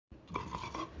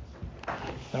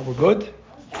Now we're good?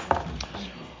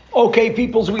 Okay,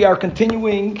 peoples, we are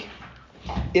continuing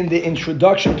in the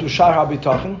introduction to Shar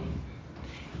HaBitachon,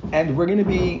 and we're going to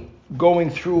be going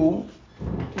through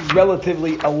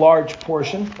relatively a large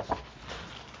portion.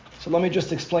 So let me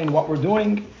just explain what we're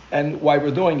doing and why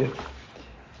we're doing it.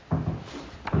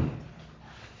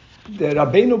 The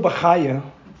Rabbeinu Bachaya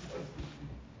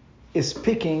is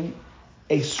picking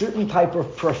a certain type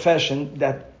of profession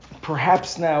that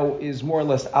perhaps now is more or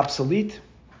less obsolete.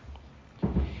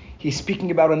 He's speaking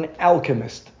about an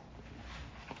alchemist.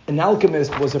 An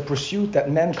alchemist was a pursuit that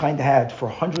mankind had for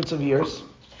hundreds of years.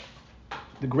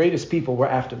 The greatest people were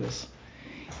after this.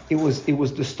 It was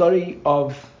the study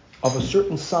of a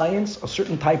certain science, a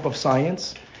certain type of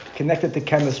science connected to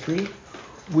chemistry,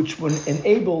 which would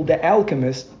enable the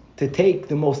alchemist to take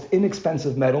the most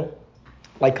inexpensive metal,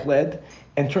 like lead,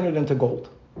 and turn it into gold.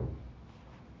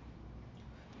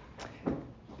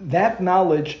 That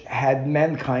knowledge, had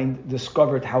mankind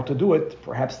discovered how to do it,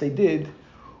 perhaps they did,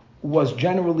 was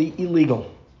generally illegal.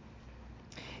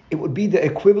 It would be the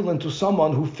equivalent to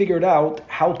someone who figured out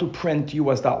how to print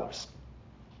US dollars.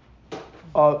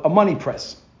 A money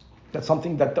press. That's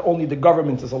something that only the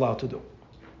government is allowed to do.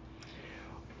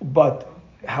 But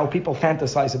how people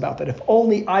fantasize about that. If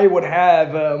only I would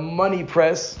have a money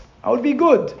press, I would be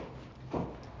good.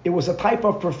 It was a type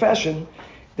of profession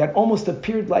that almost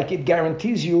appeared like it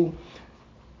guarantees you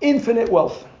infinite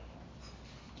wealth.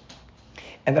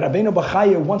 And that Rabbeinu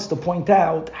Bachaya wants to point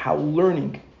out how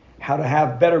learning how to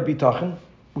have better bitachon,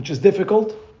 which is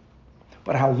difficult,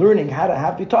 but how learning how to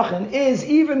have bitachon is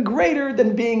even greater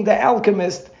than being the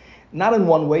alchemist, not in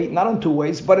one way, not in two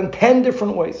ways, but in 10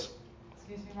 different ways.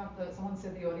 Excuse me, Mark, someone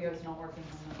said the audio is not working.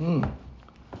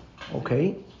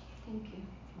 Okay. Thank you.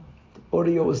 The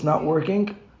audio is not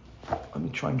working. Let me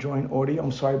try and join audio.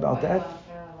 I'm sorry about that.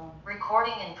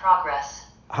 Recording in progress.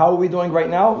 How are we doing right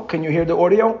now? Can you hear the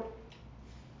audio?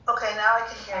 Okay, now I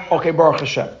can hear you. Okay, Baruch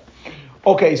Hashem.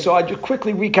 Okay, so I just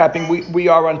quickly recapping. We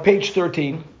are on page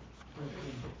 13.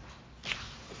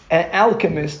 An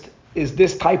alchemist is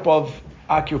this type of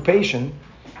occupation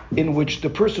in which the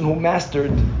person who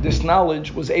mastered this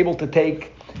knowledge was able to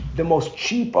take the most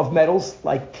cheap of metals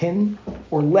like tin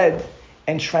or lead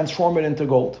and transform it into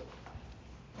gold.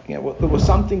 You know, it was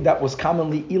something that was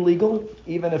commonly illegal,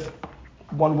 even if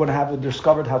one would have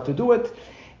discovered how to do it.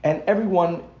 And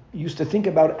everyone used to think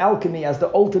about alchemy as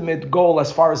the ultimate goal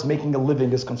as far as making a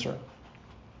living is concerned.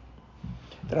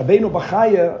 The Rabbeinu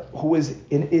Bachaya, who is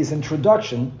in his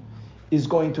introduction, is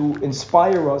going to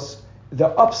inspire us the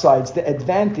upsides, the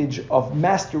advantage of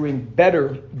mastering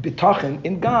better bitachon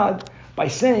in God by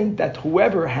saying that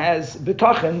whoever has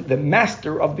bitachon, the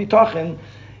master of bitachon,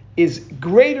 is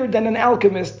greater than an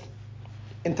alchemist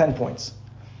in 10 points.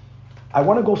 I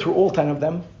want to go through all 10 of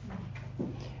them,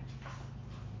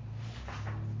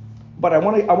 but I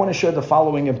want to share the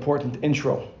following important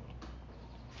intro.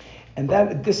 And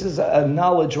that this is a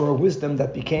knowledge or a wisdom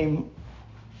that became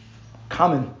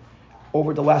common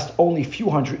over the last only few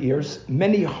hundred years,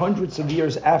 many hundreds of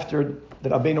years after the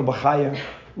Rabbeinu Bachaya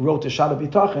wrote the Shar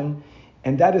HaBitachon,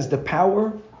 and that is the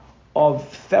power of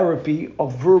therapy,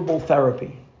 of verbal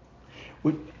therapy.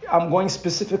 I'm going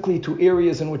specifically to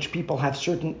areas in which people have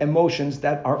certain emotions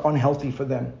that are unhealthy for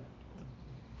them.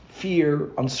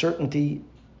 Fear, uncertainty,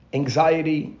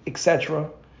 anxiety, etc.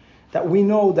 That we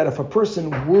know that if a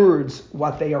person words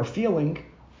what they are feeling,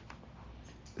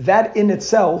 that in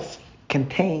itself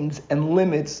contains and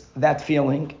limits that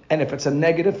feeling. And if it's a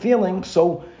negative feeling,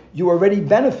 so you already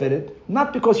benefited,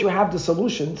 not because you have the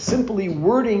solution, simply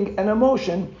wording an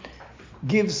emotion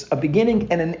gives a beginning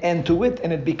and an end to it,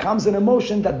 and it becomes an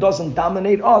emotion that doesn't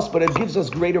dominate us, but it gives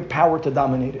us greater power to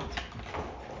dominate it.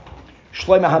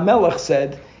 Shlomo HaMelech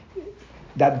said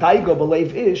that daiga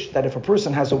b'leiv ish, that if a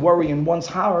person has a worry in one's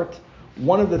heart,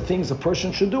 one of the things a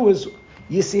person should do is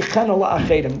yisichen ala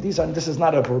achedim. This is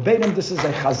not a verbatim, this is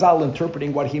a chazal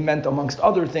interpreting what he meant amongst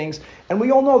other things, and we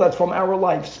all know that from our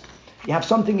lives. You have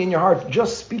something in your heart,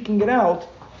 just speaking it out,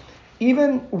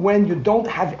 even when you don't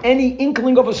have any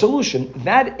inkling of a solution,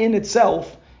 that in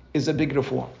itself is a big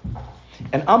refuah.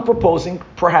 And I'm proposing,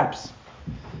 perhaps,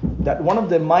 that one of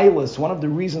the milas, one of the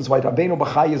reasons why Rabbeinu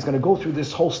Bachaya is going to go through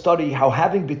this whole study, how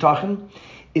having bitachon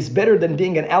is better than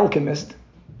being an alchemist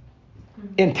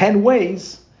in 10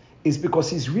 ways, is because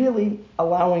he's really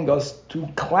allowing us to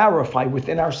clarify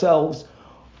within ourselves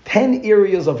 10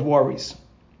 areas of worries.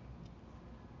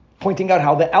 Pointing out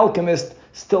how the alchemist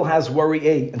still has worry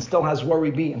A, and still has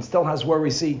worry B, and still has worry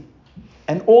C.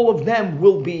 And all of them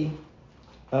will be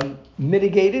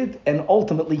mitigated and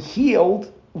ultimately healed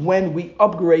when we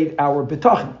upgrade our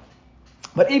bitachon.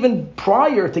 But even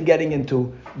prior to getting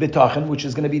into bitachon, which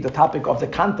is going to be the topic of the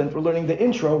content, we're learning the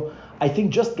intro, I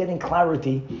think just getting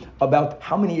clarity about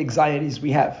how many anxieties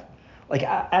we have. Like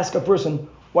ask a person,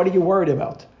 what are you worried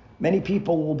about? Many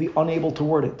people will be unable to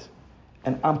word it.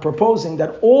 And I'm proposing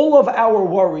that all of our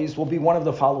worries will be one of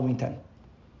the following 10.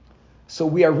 So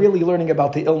we are really learning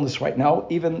about the illness right now,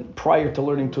 even prior to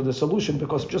learning to the solution,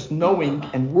 because just knowing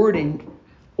and wording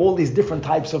all these different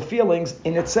types of feelings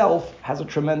in itself has a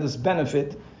tremendous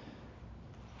benefit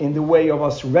in the way of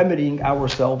us remedying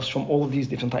ourselves from all of these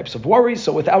different types of worries.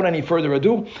 So without any further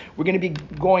ado, we're going to be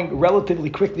going relatively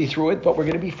quickly through it, but we're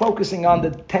going to be focusing on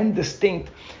the 10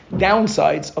 distinct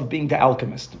downsides of being the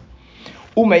alchemist.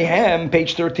 Umayhem,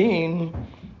 page 13.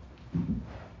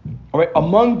 All right,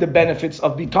 among the benefits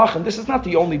of bitachon, this is not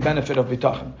the only benefit of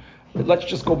bitachon. Let's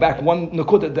just go back one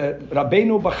nakuda. The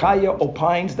Rabbeinu Bachaya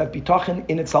opines that bitachon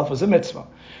in itself is a mitzvah.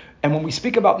 And when we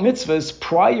speak about mitzvahs,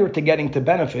 prior to getting to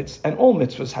benefits, and all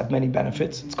mitzvahs have many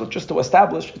benefits, it's good just to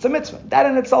establish it's a mitzvah. That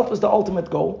in itself is the ultimate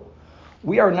goal.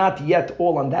 We are not yet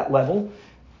all on that level.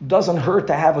 Doesn't hurt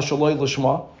to have a shaloi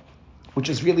lishma, which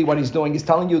is really what he's doing. He's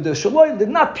telling you the shaloi, the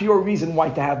not pure reason why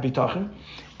to have bitachon.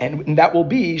 And that will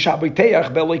be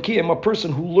Shabbateach Belokim, a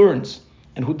person who learns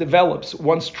and who develops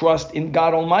one's trust in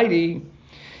God Almighty.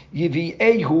 This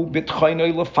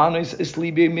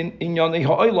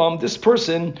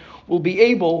person will be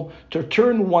able to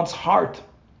turn one's heart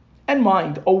and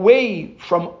mind away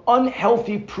from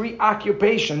unhealthy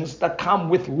preoccupations that come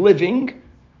with living.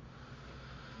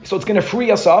 So it's going to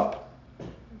free us up.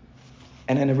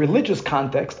 And in a religious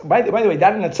context, by the way,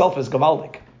 that in itself is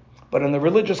gavaldik. But in the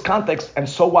religious context, and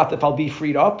so what if I'll be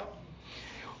freed up?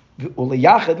 Then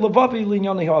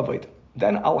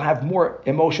I'll have more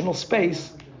emotional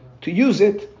space to use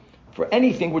it for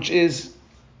anything which is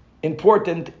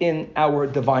important in our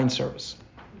divine service.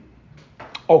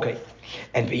 Okay.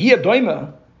 And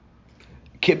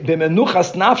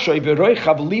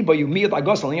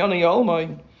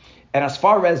as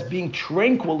far as being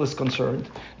tranquil is concerned,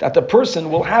 that the person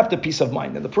will have the peace of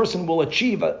mind and the person will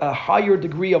achieve a higher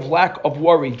degree of lack of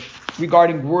worry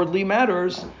regarding worldly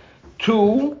matters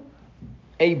to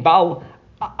a Baal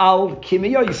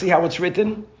Alchemia. You see how it's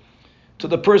written? To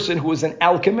the person who is an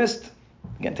alchemist.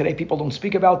 Again, today people don't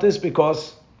speak about this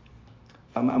because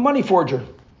I'm a money forger.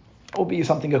 Will be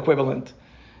something equivalent.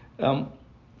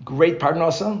 Great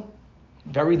parnasa,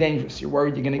 very dangerous. You're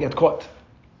worried you're going to get caught.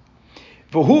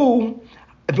 V'hu,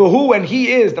 and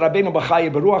he is, the Rabbeinu Bachaya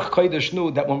Beruach Kodesh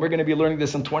knew that when we're going to be learning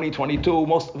this in 2022,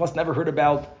 most of us never heard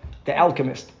about the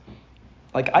alchemist.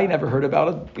 Like I never heard about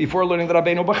it before learning the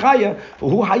Rabbeinu Bachaya.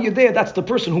 V'hu hayudeh, that's the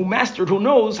person who mastered, who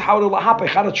knows how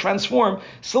to transform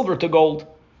silver to gold.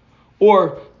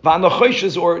 Or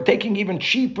v'anachoshes, or taking even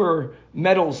cheaper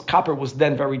metals, copper was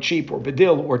then very cheap, or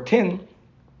bedil, or tin,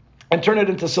 and turn it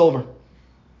into silver.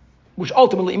 Which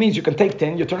ultimately means you can take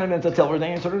tin, you turn it into silver,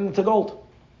 then you turn it into gold.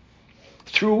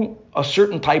 Through a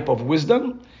certain type of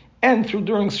wisdom and through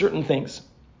doing certain things.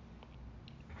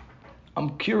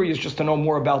 I'm curious just to know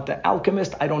more about the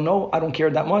alchemist. I don't know, I don't care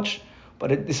that much,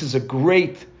 but this is a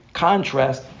great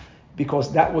contrast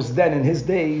because that was then in his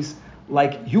days,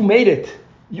 like you made it,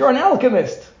 you're an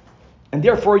alchemist, and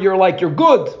therefore you're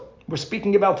good. We're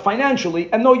speaking about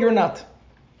financially, and no, you're not.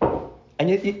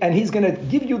 And he's going to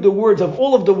give you the words of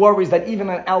all of the worries that even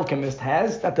an alchemist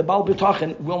has, that the Baal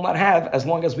Bitachon will not have as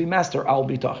long as we master Al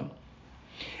Bitachon.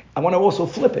 I want to also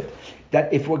flip it,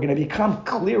 that if we're going to become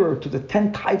clearer to the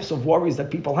 10 types of worries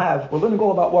that people have, we're learning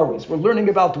all about worries. We're learning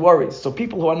about worries. So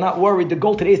people who are not worried, the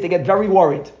goal today is to get very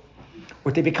worried,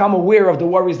 or to become aware of the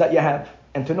worries that you have,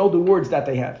 and to know the words that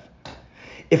they have.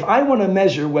 If I want to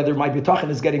measure whether my Bitachon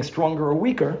is getting stronger or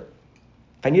weaker,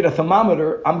 if I need a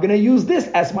thermometer, I'm going to use this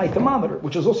as my thermometer,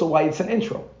 which is also why it's an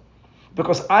intro.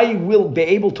 Because I will be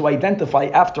able to identify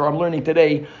after I'm learning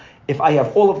today, if I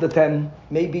have all of the 10,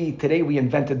 maybe today we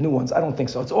invented new ones. I don't think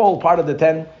so. It's all part of the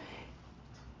 10.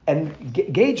 And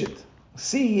gauge it.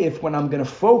 See if when I'm going to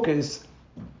focus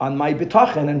on my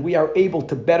bitachon and we are able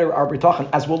to better our bitachon,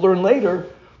 as we'll learn later,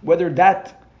 whether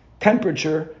that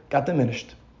temperature got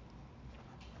diminished.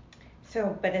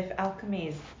 So, but if alchemy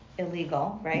is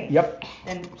illegal, right? Yep.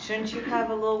 Then shouldn't you have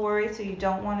a little worry so you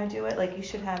don't want to do it? Like you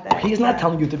should have that. He's not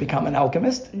telling you to become an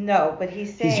alchemist. No, but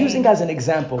he's saying... He's using as an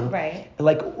example. Right.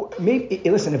 Like, maybe,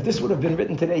 listen, if this would have been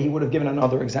written today, he would have given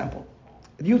another example.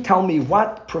 You tell me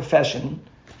what profession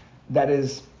that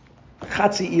is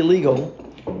chatzi illegal,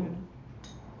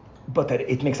 but that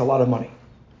it makes a lot of money.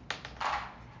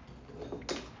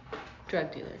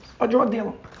 Drug dealers. A drug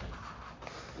dealer.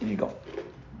 Here you go.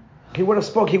 He would have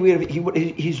spoke.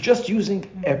 He's just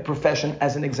using a profession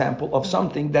as an example of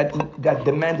something that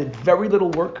demanded very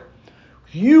little work,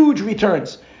 huge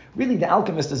returns. Really, the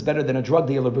alchemist is better than a drug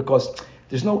dealer because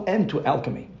there's no end to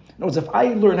alchemy. In other words, if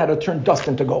I learn how to turn dust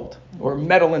into gold or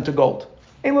metal into gold,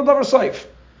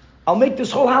 I'll make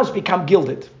this whole house become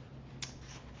gilded.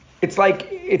 It's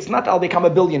not I'll become a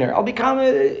billionaire. I'll become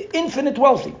infinite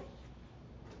wealthy.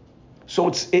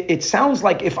 So it sounds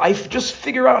like if I just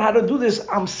figure out how to do this,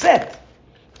 I'm set.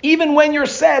 Even when you're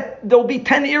set, there'll be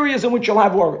 10 areas in which you'll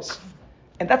have worries.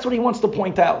 And that's what he wants to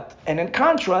point out. And in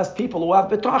contrast, people who have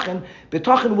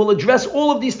bitachon will address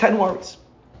all of these 10 worries.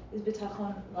 Is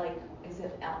bitachon is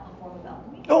it a form of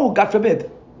alchemy? Oh, God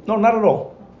forbid. No, not at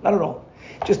all. Not at all.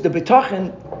 Just the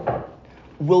bitachon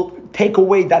will take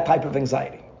away that type of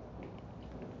anxiety.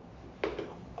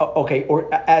 Okay,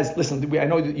 listen, I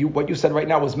know that what you said right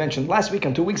now was mentioned last week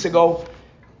and 2 weeks ago.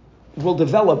 We'll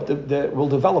develop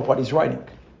what he's writing.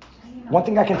 One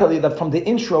thing I can tell you that from the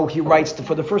intro, he writes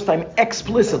for the first time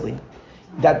explicitly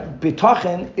that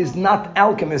bitachon is not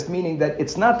alchemist, meaning that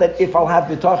it's not that if I'll have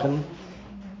bitachon,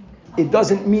 it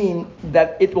doesn't mean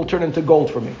that it will turn into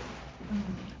gold for me.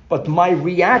 But my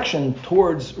reaction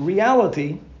towards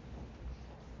reality,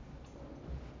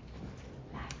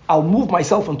 I'll move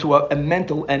myself into a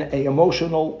mental and an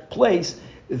emotional place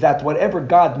that whatever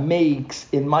God makes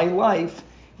in my life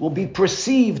will be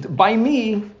perceived by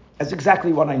me as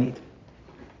exactly what I need.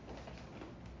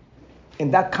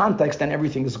 In that context, then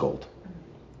everything is gold.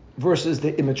 Versus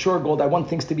the immature gold, I want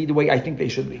things to be the way I think they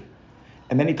should be.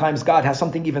 And many times God has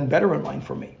something even better in mind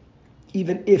for me.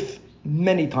 Even if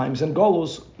many times in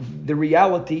Golus, the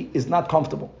reality is not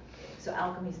comfortable. So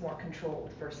alchemy is more controlled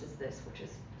versus this, which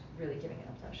is really giving it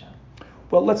up to Hashem.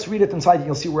 Well, let's read it inside and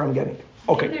you'll see where I'm getting.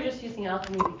 Okay. Maybe they're just using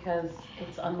alchemy because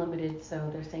it's unlimited, so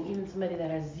they're saying even somebody that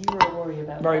has zero worry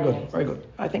about Very good.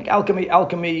 I think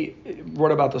alchemy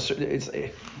brought about it's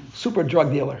a super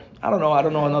drug dealer. I don't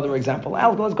know another example.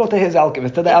 Let's go to his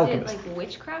alchemist, to the alchemist. Is it like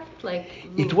witchcraft?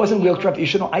 It wasn't witchcraft. You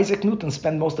should know Isaac Newton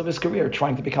spent most of his career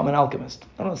trying to become an alchemist.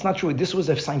 No, it's not true. This was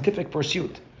a scientific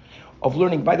pursuit of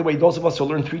learning. By the way, those of us who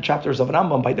learn 3 chapters of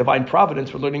Rambam by divine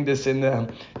providence, we're learning this in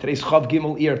today's Chav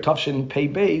Gimel Iyar Tavshin Pei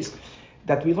Beis,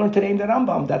 that we learned today in the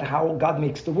Rambam, that how God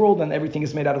makes the world and everything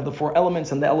is made out of the 4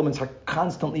 elements and the elements are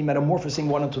constantly metamorphosing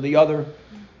one into the other.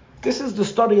 This is the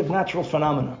study of natural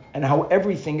phenomena and how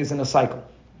everything is in a cycle.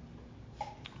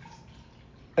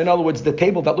 In other words, the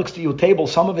table that looks to you a table,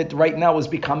 some of it right now is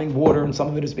becoming water and some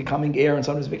of it is becoming air and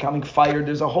some of it is becoming fire.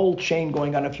 There's a whole chain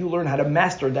going on. If you learn how to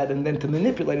master that and then to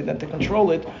manipulate it and to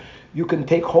control it, you can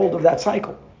take hold of that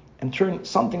cycle and turn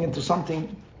something into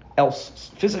something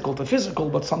else, physical to physical,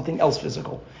 but something else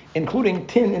physical, including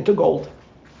tin into gold.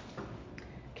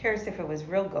 Curious if it was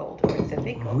real gold or it's a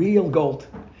fake gold. Real gold.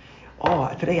 Oh,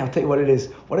 today I'll tell you what it is.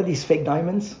 What are these fake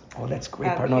diamonds? Oh, that's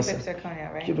great. Cubic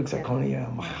zirconia, right? Cubic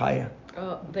zirconia, Machaya.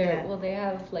 Oh, they have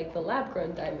the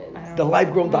lab-grown diamonds. The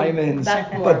lab-grown diamonds,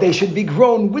 but they should be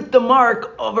grown with the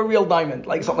mark of a real diamond,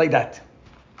 like something like that.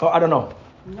 Oh, I don't know.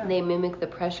 No. They mimic the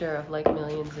pressure of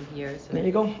millions of years. There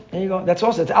you go. That's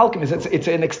also, it's alchemy. It's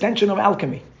an extension of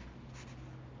alchemy.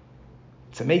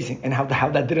 It's amazing. And how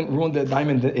that didn't ruin the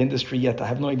diamond industry yet. I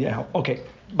have no idea how. Okay,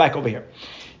 back over here.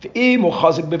 And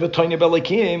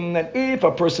if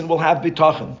a person will have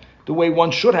bitachon, the way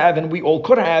one should have, and we all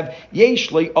could have,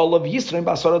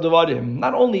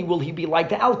 not only will he be like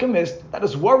the alchemist, that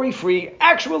is worry-free,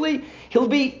 actually, he'll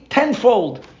be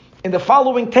tenfold. In the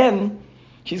following 10,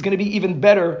 he's going to be even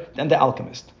better than the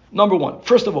alchemist. Number 1,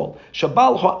 first of all,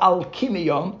 Shabal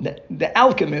ha'alchimiyah, the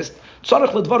alchemist,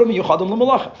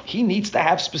 he needs to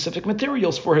have specific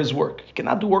materials for his work. He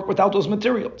cannot do work without those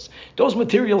materials. Those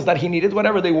materials that he needed,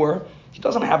 whatever they were, he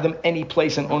doesn't have them any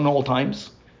place and on all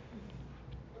times.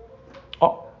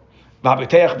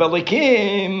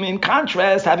 In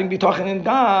contrast, having bitachon in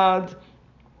God,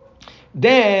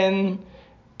 then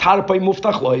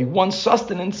one's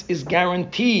sustenance is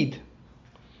guaranteed.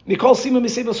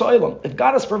 If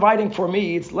God is providing for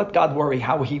me, let God worry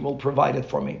how He will provide it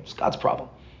for me. It's God's problem.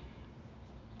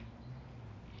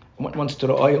 I went once to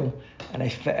the oil, and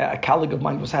a colleague of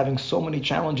mine was having so many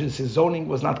challenges. His zoning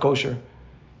was not kosher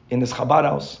in his Chabad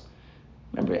house.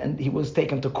 Remember, and he was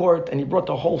taken to court, and he brought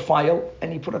the whole file,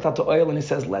 and he put it out to oil, and he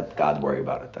says, let God worry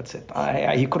about it. That's it.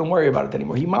 He couldn't worry about it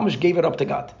anymore. He mamish gave it up to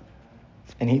God.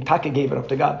 And he taka gave it up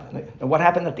to God. And what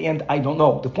happened at the end, I don't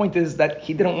know. The point is that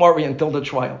he didn't worry until the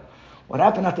trial. What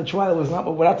happened at the trial is not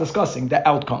what we're not discussing, the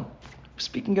outcome. We're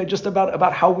speaking just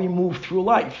about how we move through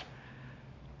life.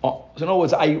 So in other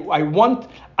words,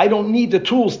 I don't need the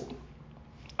tools.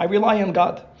 I rely on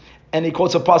God. And he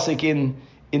quotes a pasuk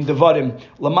in Devarim,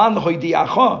 Laman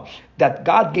hoidiacha, that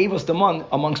God gave us the man,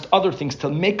 amongst other things, to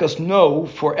make us know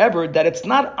forever that it's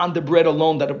not on the bread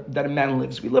alone that a man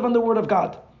lives. We live on the word of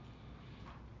God.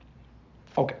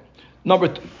 Okay. Number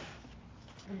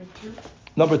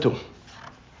two.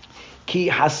 Ki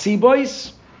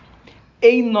hasibois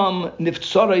einam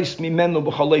niftsarais mimenu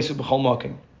b'chaleisu b'chol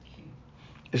makim.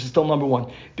 This is still number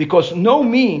one. Because no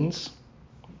means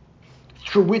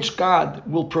through which God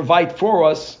will provide for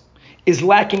us is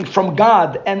lacking from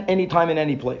God and any time in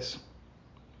any place.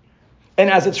 And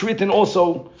as it's written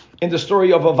also in the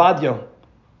story of Avadia,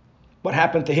 what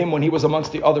happened to him when he was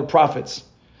amongst the other prophets.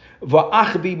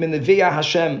 Va'achbi min neviah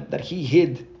Hashem, that he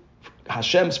hid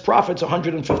Hashem's prophets,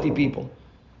 150 people.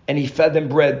 And he fed them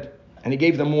bread and he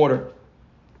gave them water.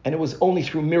 And it was only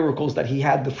through miracles that he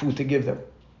had the food to give them.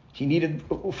 He needed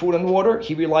food and water.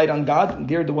 He relied on God. And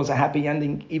there was a happy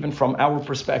ending, even from our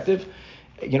perspective.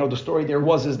 The story there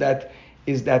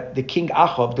is that the king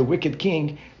Achab, the wicked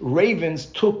king, ravens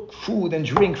took food and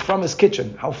drink from his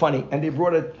kitchen. How funny. And they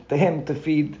brought it to him to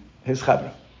feed his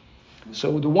chavra.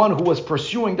 So the one who was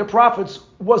pursuing the prophets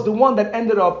was the one that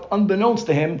ended up, unbeknownst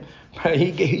to him,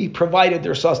 he provided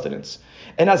their sustenance.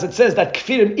 And as it says that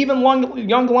kfirim, even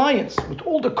young lions, with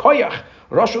all the koyach,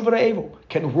 Rashu v're'evu,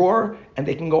 can roar and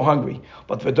they can go hungry.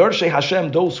 But v'dershei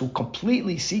Hashem, those who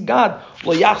completely see God,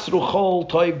 lo yachsru chol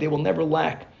toiv, they will never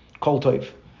lack kol toiv.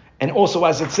 And also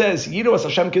as it says, yiru as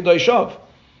Hashem kedoishav,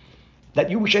 that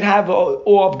you should have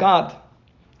awe of God.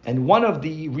 And one of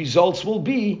the results will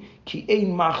be ki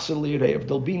ein machzor li'reiv,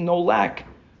 there'll be no lack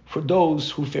for those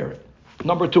who fear it.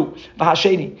 Number two,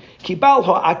 v'hasheni, ki bal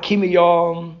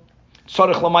ha'akimiyom,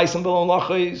 tzarech l'maisam v'lo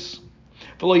lachis,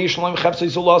 v'lo yishlam cheftzei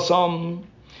zulasam,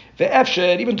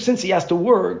 ve'efshed, even since he has to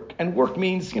work, and work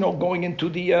means, going into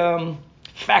the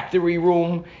factory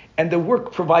room, and the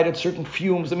work provided certain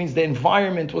fumes. That means the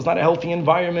environment was not a healthy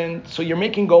environment. So you're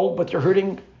making gold, but you're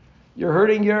hurting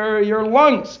your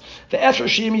lungs. The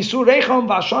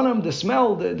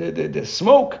smell, the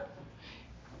smoke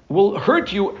will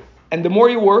hurt you, and the more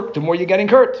you work, the more you're getting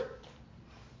hurt.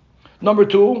 Number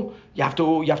two, you have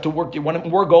to work. You want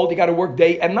more gold, you got to work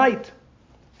day and night.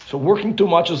 So working too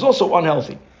much is also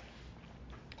unhealthy.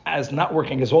 As not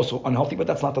working is also unhealthy, but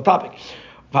that's not the topic.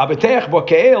 But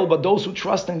those who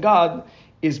trust in God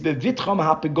is bevitcham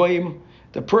hapegoyim.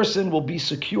 The person will be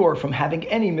secure from having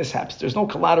any mishaps. There's no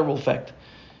collateral effect.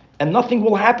 And nothing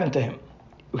will happen to him.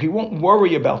 He won't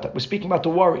worry about that. We're speaking about the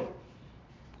worry.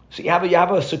 So you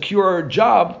have a secure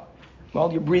job.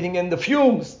 Well, you're breathing in the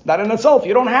fumes. That in itself,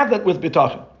 you don't have that with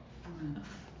bitachon.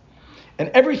 And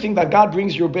everything that God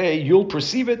brings your way, you'll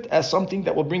perceive it as something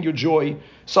that will bring you joy,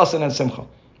 sasan and simcha.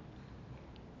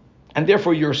 And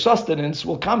therefore your sustenance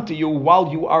will come to you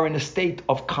while you are in a state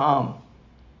of calm.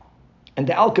 And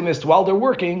the alchemist, while they're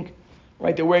working,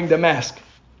 right, they're wearing the mask.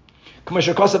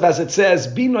 As it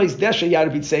says,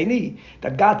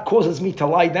 that God causes me to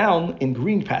lie down in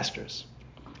green pastures.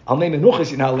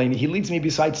 He leads me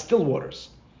beside still waters.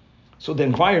 So the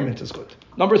environment is good.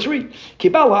 Number three,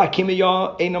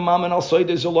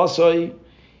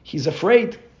 he's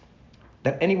afraid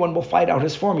that anyone will find out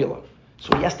his formula.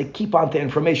 So he has to keep on to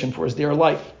information for his dear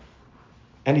life.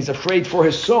 And he's afraid for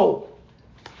his soul.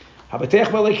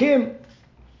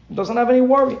 Doesn't have any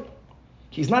worry.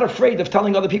 He's not afraid of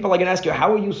telling other people. I can ask you,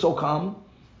 how are you so calm?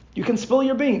 You can spill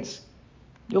your beans.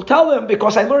 You'll tell them,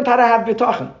 because I learned how to have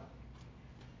bitachon.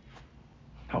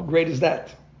 How great is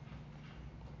that?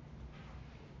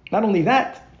 Not only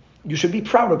that, you should be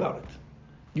proud about it.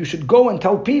 You should go and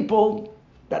tell people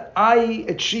that I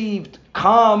achieved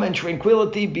calm and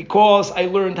tranquility because I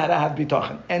learned how to have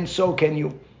bitachon. And so can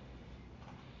you.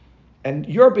 And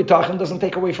your bitachon doesn't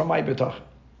take away from my bitachon.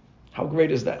 How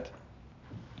great is that?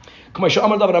 That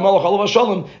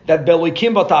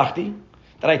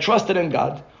I trusted in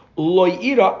God.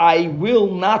 I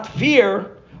will not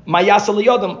fear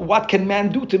what can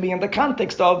man do to me, in the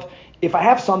context of, if I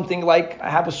have something like I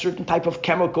have a certain type of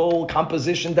chemical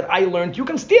composition that I learned, you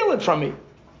can steal it from me.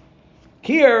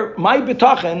 Here, my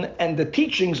bitachon and the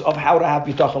teachings of how to have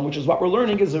bitachon, which is what we're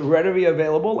learning, is readily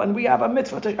available, and we have a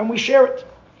mitzvah and we share it.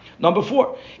 Number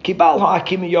four, he has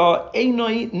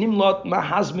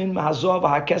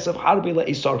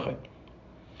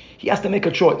to make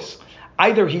a choice.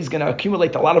 Either he's going to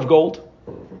accumulate a lot of gold,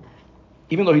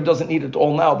 even though he doesn't need it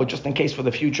all now, but just in case for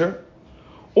the future,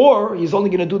 or he's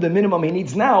only going to do the minimum he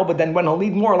needs now, but then when he'll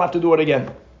need more, he'll have to do it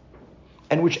again.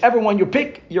 And whichever one you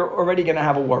pick, you're already going to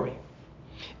have a worry.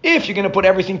 If you're going to put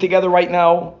everything together right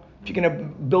now, if you're going to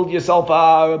build yourself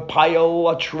a pile,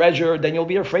 a treasure, then you'll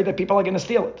be afraid that people are going to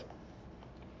steal it.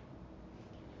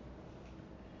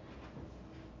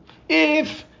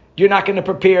 If you're not going to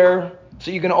prepare,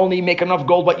 so you're going to only make enough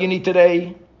gold what you need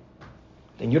today,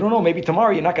 then you don't know, maybe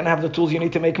tomorrow you're not going to have the tools you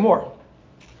need to make more.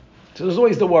 So there's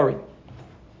always the worry.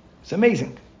 It's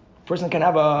amazing. A person can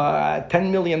have $10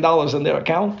 million in their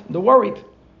account, they're worried.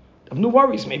 They have new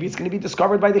worries. Maybe it's going to be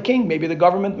discovered by the king. Maybe the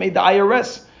government made the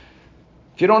IRS.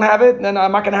 If you don't have it, then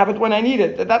I'm not going to have it when I need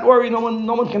it. That worry, no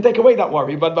one can take away that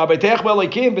worry. But that's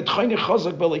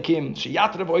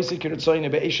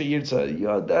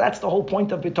the whole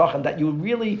point of bitachon, that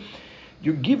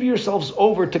you give yourselves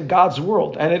over to God's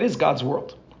world, and it is God's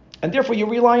world. And therefore you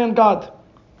rely on God.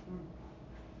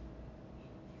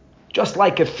 Just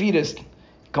like a fetus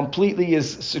completely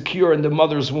is secure in the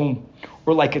mother's womb,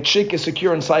 or like a chick is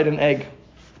secure inside an egg.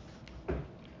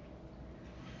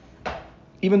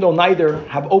 Even though neither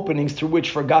have openings through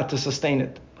which for God to sustain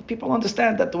it. But people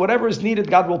understand that whatever is needed,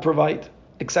 God will provide,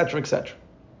 etc., etc.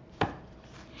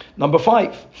 Number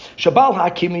 5, Shabal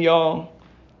HaKimiyah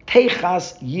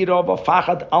Teichas Yira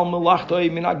V'Fachad Al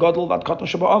Melachtoi Min HaGadol V'Adkatan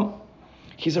Shaba'am.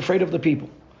 He's afraid of the people.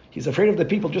 He's afraid of the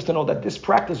people just to know that this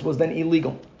practice was then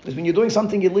illegal. Because when you're doing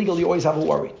something illegal, you always have a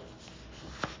worry.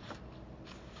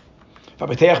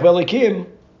 Yaru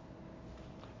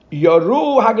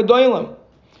Hagadolim.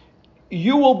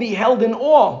 You will be held in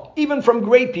awe, even from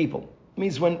great people. It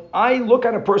means when you look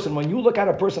at a person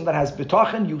that has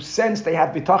bitachon, you sense they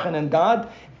have bitachon in God,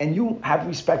 and you have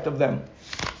respect of them.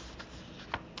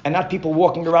 And not people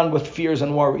walking around with fears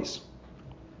and worries.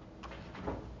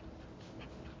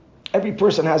 Every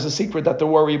person has a secret that they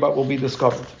worry about will be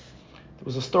discovered. There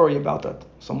was a story about that,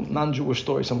 some non-Jewish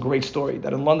story, some great story,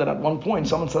 that in London at one point,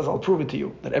 someone says, I'll prove it to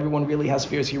you, that everyone really has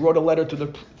fears. He wrote a letter to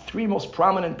the 3 most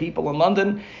prominent people in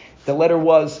London. The letter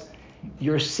was,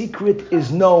 your secret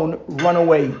is known, run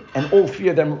away. And all 3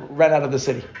 of them ran out of the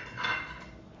city.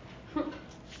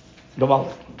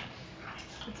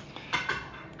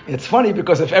 It's funny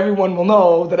because if everyone will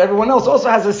know that everyone else also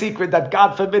has a secret that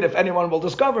God forbid if anyone will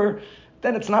discover,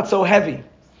 then it's not so heavy.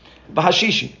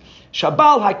 Bahashishi.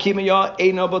 Shabal hakimiya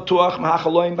eino batuach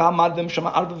mahachaloim b'hamadim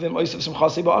shema'arvavim oisif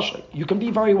simchasi ba'ashrei. You can be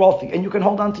very wealthy and you can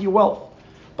hold on to your wealth.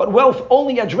 But wealth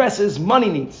only addresses money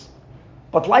needs.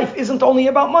 But life isn't only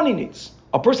about money needs.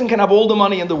 A person can have all the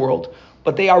money in the world,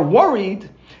 but they are worried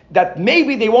that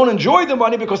maybe they won't enjoy the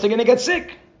money because they're going to get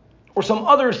sick. Or some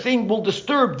other thing will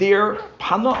disturb their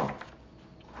panah.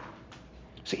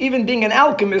 So even being an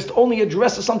alchemist only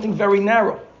addresses something very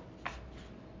narrow.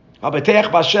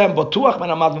 Batuach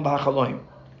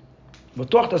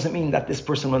doesn't mean that this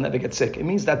person will never get sick. It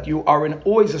means that you are in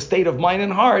always a state of mind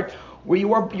and heart where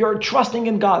you're trusting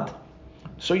in God.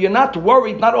 So you're not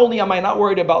worried. Not only am I not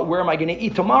worried about where am I going to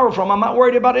eat tomorrow from, I'm not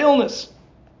worried about illness.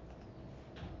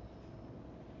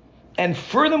 And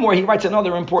furthermore, he writes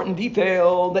another important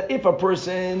detail, that if a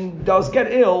person does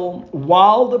get ill,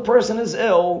 while the person is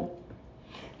ill,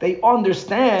 they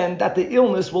understand that the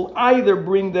illness will either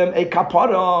bring them a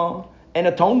kapara, an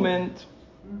atonement,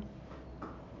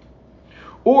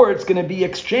 or it's going to be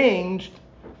exchanged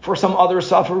for some other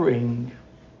suffering,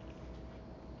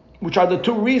 which are the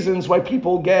 2 reasons why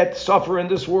people suffer in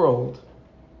this world.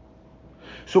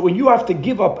 So when you have to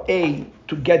give up A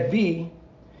to get B,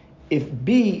 if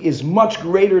B is much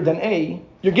greater than A,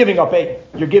 you're giving up A.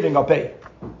 You're giving up A.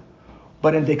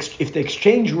 But if the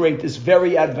exchange rate is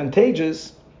very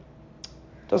advantageous,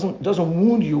 doesn't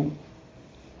wound you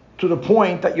to the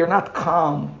point that you're not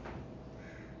calm.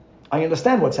 I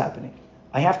understand what's happening.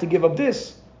 I have to give up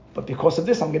this, but because of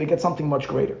this, I'm going to get something much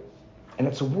greater. And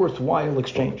it's a worthwhile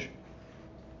exchange.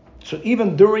 So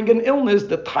even during an illness,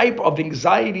 the type of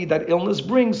anxiety that illness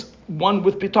brings, one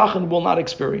with bitachon will not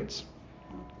experience.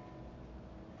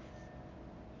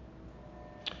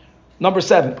 Number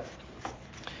 7.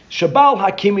 Shabal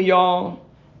hakimiyah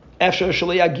efsher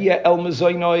shaliyagia el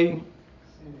mezoinoi.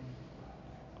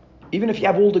 Even if you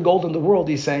have all the gold in the world,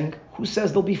 he's saying, who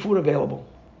says there'll be food available?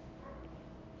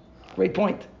 Great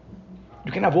point.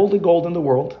 You can have all the gold in the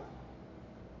world.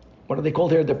 What are they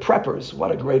called here? The preppers.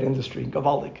 What a great industry.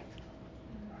 Gavaldik.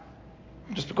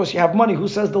 Just because you have money, who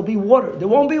says there'll be water? There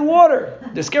won't be water.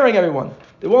 They're scaring everyone.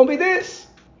 There won't be this.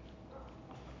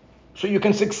 So you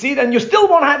can succeed and you still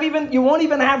won't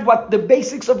even have what the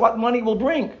basics of what money will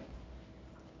bring.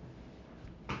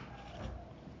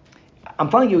 I'm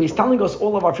telling you, he's telling us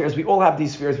all of our fears. We all have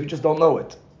these fears, we just don't know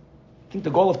it. I think the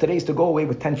goal of today is to go away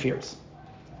with 10 fears.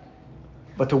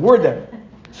 But to word them.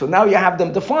 So now you have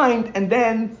them defined, and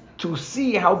then to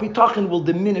see how bitachon will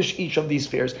diminish each of these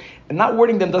fears. And not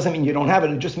wording them doesn't mean you don't have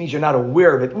it, it just means you're not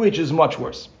aware of it, which is much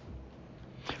worse.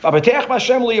 A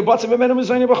person who has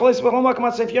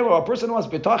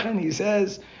bitachon, he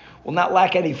says, will not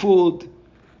lack any food,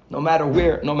 no matter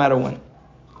where, no matter when.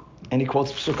 And he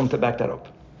quotes Psukim to back that up.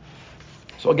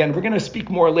 So again, we're going to speak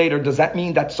more later. Does that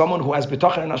mean that someone who has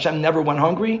bitachon in Hashem never went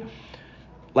hungry?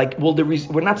 Like,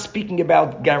 we're not speaking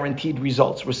about guaranteed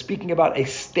results. We're speaking about a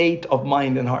state of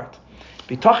mind and heart.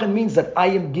 Bitachon means that I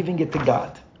am giving it to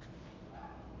God.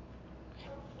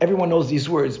 Everyone knows these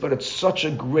words, but it's such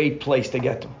a great place to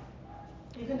get to.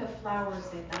 Even the flowers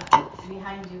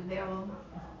behind you, they're all,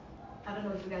 I don't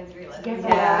know if you guys realize.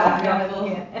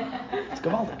 It's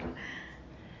gewaldig.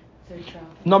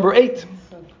 Number 8.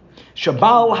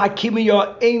 Shabal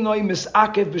hakimiya einoi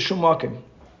misakev b'shumakim.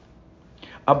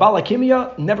 A bal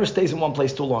hakimiya never stays in one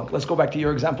place too long. Let's go back to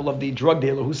your example of the drug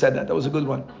dealer who said that. That was a good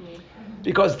one.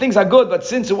 Because things are good, but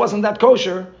since it wasn't that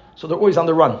kosher, so they're always on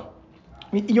the run.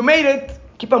 I mean, you made it,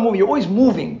 keep on moving. You're always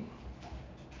moving.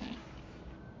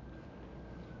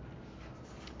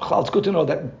 It's good to know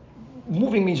that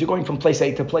moving means you're going from place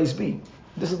A to place B.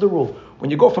 This is the rule. When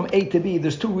you go from A to B,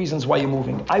 there's 2 reasons why you're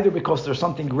moving. Either because there's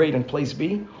something great in place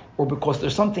B, or because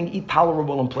there's something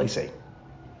intolerable in place A.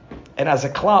 And as a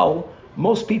klal,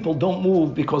 most people don't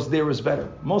move because there is better.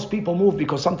 Most people move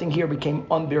because something here became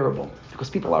unbearable, because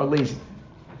people are lazy.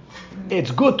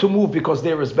 It's good to move because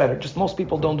there is better. Just most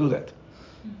people don't do that.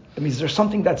 It means there's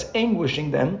something that's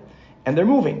anguishing them, and they're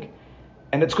moving.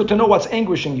 And it's good to know what's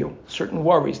anguishing you. Certain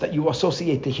worries that you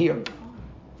associate to here.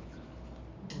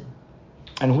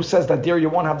 And who says that there you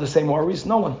won't have the same worries?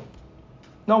 No one.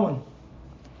 No one.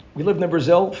 We lived in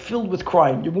Brazil, filled with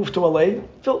crime. You move to LA,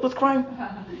 filled with crime.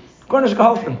 Garnish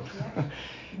geholfen.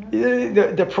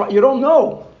 You don't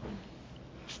know.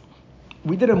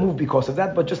 We didn't move because of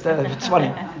that, but just it's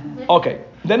funny. Okay,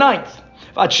 the 9th.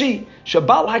 Vachi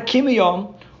shabal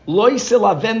hakimiyom loy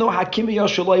silavenu hakimiyom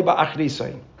shaloi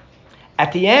ba'achrisoi.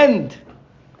 At the end,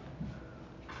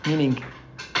 meaning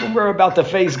when we're about to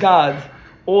face God,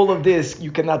 all of this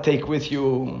you cannot take with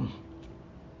you.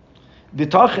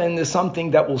 Bitachon is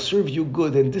something that will serve you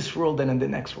good in this world and in the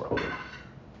next world.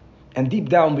 And deep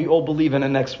down, we all believe in the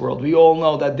next world. We all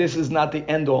know that this is not the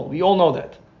end all. We all know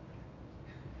that.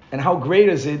 And how great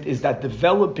is it is that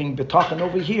developing bitachon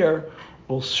over here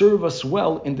will serve us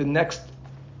well in the next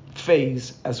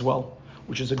phase as well,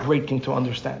 which is a great thing to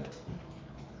understand.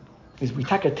 Is we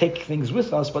take things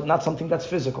with us, but not something that's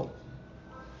physical.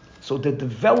 So the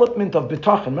development of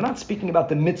bitachon, we're not speaking about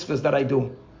the mitzvahs that I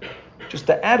do, just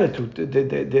the attitude,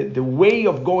 the way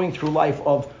of going through life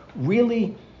of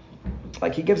really,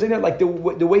 like he gives in it, like the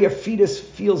way a fetus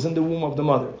feels in the womb of the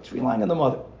mother. It's relying on the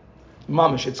mother.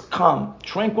 Mamish, it's calm,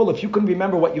 tranquil. If you can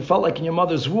remember what you felt like in your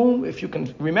mother's womb, if you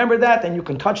can remember that and you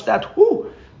can touch that,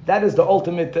 that is the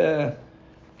ultimate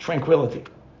tranquility.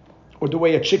 Or the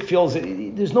way a chick feels,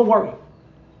 there's no worry.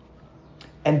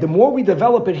 And the more we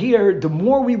develop it here, the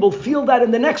more we will feel that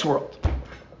in the next world.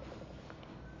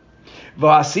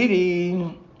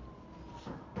 V'asiri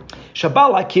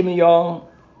Shabal hakimiya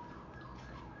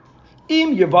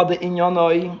im yevada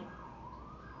inyanoi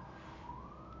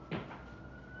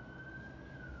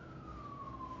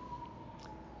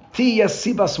tiya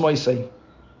sibas moisei.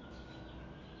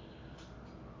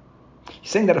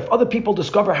 He's saying that if other people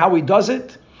discover how he does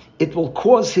it, it will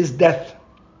cause his death.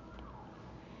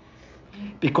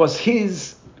 Because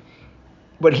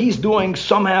what he's doing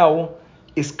somehow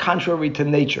is contrary to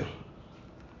nature.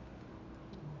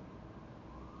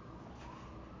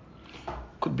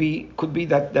 Could be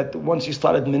that once he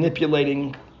started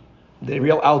manipulating the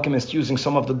real alchemist using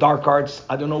some of the dark arts,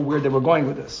 I don't know where they were going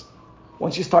with this.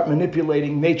 Once you start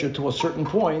manipulating nature to a certain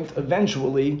point,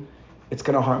 eventually it's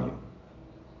going to harm you.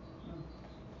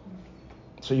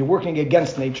 So you're working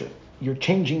against nature. You're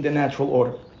changing the natural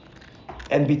order.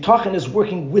 And bitachon is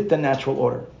working with the natural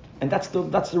order. And that's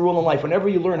the rule in life. Whenever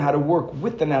you learn how to work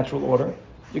with the natural order,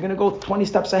 you're going to go 20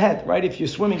 steps ahead, right? If you're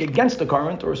swimming against the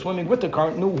current or swimming with the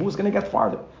current, who's going to get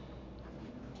farther?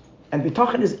 And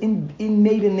bitachon is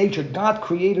innate in nature. God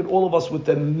created all of us with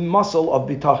the muscle of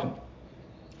bitachon.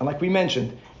 And like we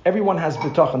mentioned, everyone has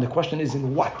bitachon. The question is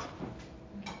in what?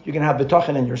 You're going to have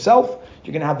bitachon in yourself.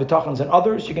 You're going to have bitachons in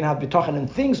others. You're going to have bitachon in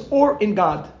things or in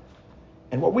God.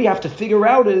 And what we have to figure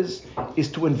out is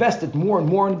to invest it more and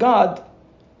more in God,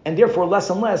 and therefore less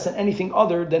and less in anything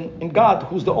other than in God,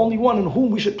 who's the only one in whom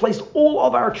we should place all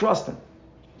of our trust in.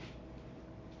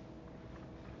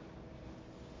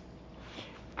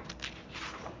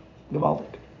 Gewaldig.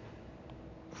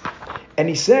 And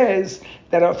he says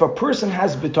that if a person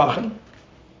has bitachon,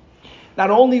 not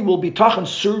only will bitachon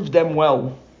serve them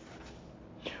well,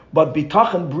 but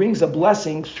bitachon brings a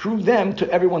blessing through them to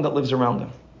everyone that lives around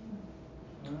them.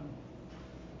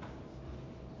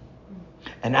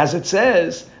 And as it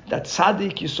says, that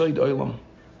tzaddik yisoid olam.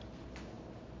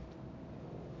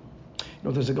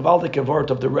 there's a gewaldige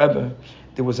word of the Rebbe.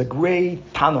 There was a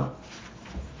great Tana,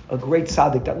 a great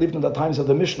tzaddik that lived in the times of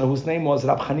the Mishnah, whose name was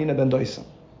Rab Chanina ben Doisa.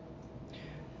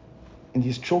 In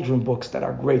these children books that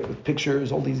are great with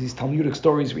pictures, all these Talmudic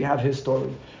stories, we have his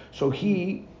story. So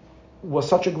he was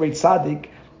such a great tzaddik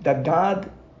that God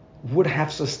would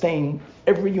have sustained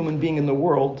every human being in the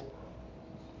world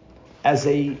as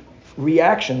a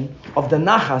reaction of the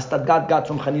nachas that God got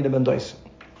from Chanina ben Doisa.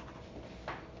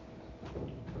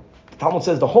 The Talmud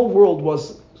says the whole world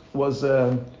was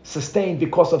sustained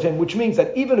because of him, which means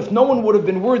that even if no one would have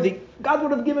been worthy, God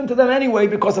would have given to them anyway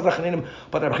because of Chanina.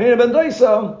 But Chanina ben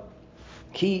Doisa,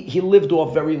 he lived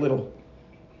off very little.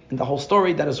 And the whole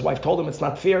story that his wife told him, it's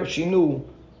not fair. She knew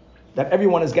that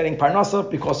everyone is getting parnasa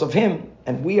because of him,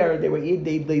 and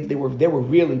they were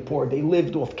really poor. They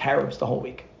lived off carobs the whole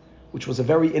week, which was a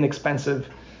very inexpensive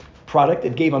product.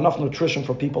 It gave enough nutrition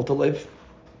for people to live.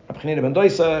 Rab Chanina ben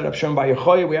Doisa, Rab Shimon bar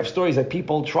Yochai, we have stories that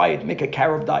people try it, make a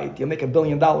carob diet, you'll make $1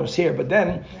 billion here, but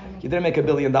then you didn't make $1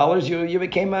 billion, you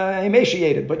became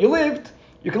emaciated, but you lived.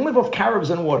 You can live off carobs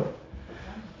and water.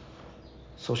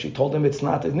 So she told him it's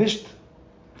not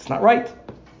right.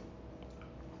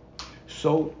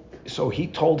 So he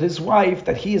told his wife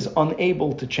that he is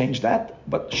unable to change that,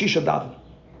 but she should daven.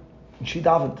 And she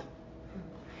davened.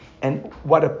 And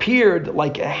what appeared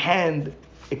like a hand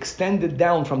extended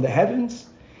down from the heavens,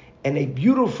 and a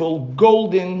beautiful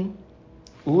golden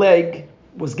leg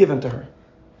was given to her.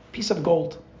 Piece of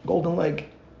gold, golden leg.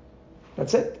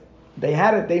 That's it. They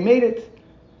had it, they made it.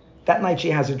 That night she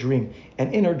has a dream.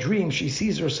 And in her dream, she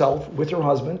sees herself with her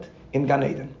husband in Gan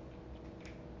Eden.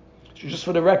 So just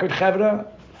for the record, Chevra,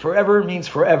 forever means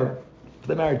forever for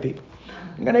the married people.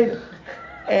 In Gan Eden.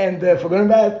 And for good and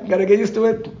bad, you got to get used to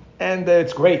it. And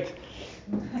it's great.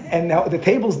 And now the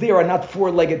tables there are not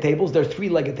 4-legged tables, they're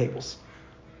 3-legged tables.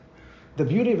 The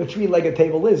beauty of a 3-legged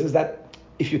table is that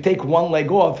if you take one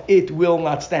leg off, it will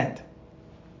not stand.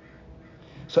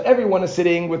 So everyone is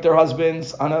sitting with their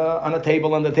husbands on a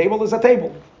table, and the table is a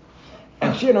table.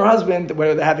 And she and her husband,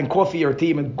 whether they're having coffee or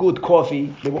tea, and good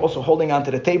coffee, they were also holding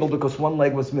onto the table because one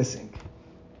leg was missing.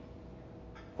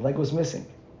 The leg was missing.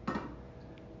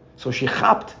 So she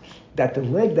chapped that the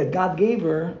leg that God gave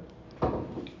her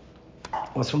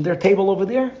was from their table over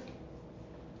there.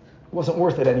 It wasn't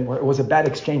worth it anymore. It was a bad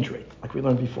exchange rate, like we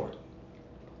learned before.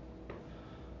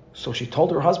 So she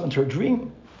told her husband her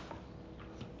dream.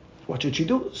 What should she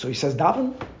do? So he says,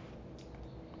 daven.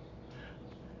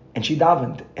 And she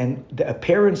davened, and the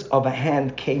appearance of a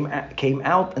hand came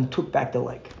out and took back the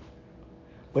leg.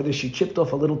 Whether she chipped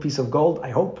off a little piece of gold, I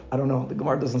hope, I don't know, the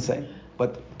Gemara doesn't say,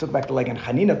 but took back the leg. And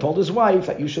Chanina told his wife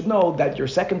that you should know that your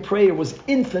second prayer was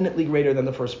infinitely greater than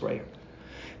the first prayer.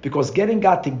 Because getting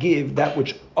God to give that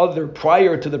which other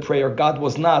prior to the prayer God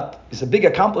was not is a big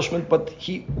accomplishment, but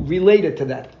he related to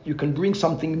that. You can bring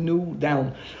something new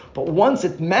down. But once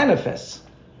it manifests,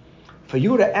 for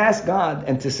you to ask God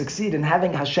and to succeed in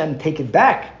having Hashem take it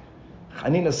back,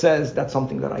 Chanina says that's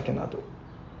something that I cannot do.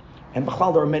 And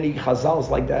B'chlal, there are many chazals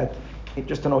like that.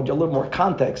 Just to know a little more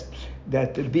context,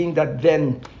 that being that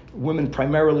then women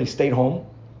primarily stayed home,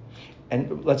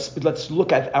 and let's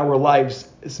look at our lives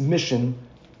as mission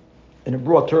in a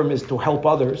broad term is to help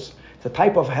others. The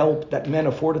type of help that men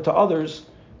afforded to others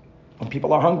when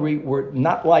people are hungry were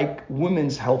not like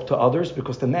women's help to others,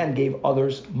 because the man gave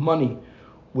others money,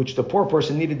 which the poor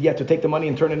person needed yet to take the money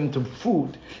and turn it into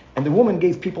food. And the woman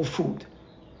gave people food.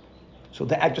 So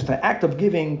just an act of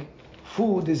giving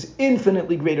food is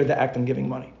infinitely greater than the act of giving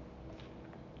money.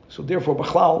 So therefore,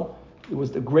 B'chlal, it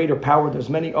was the greater power. There's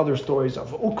many other stories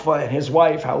of Ukva and his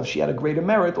wife, how she had a greater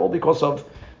merit, all because of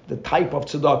the type of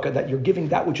tzedakah that you're giving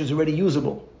that which is already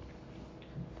usable.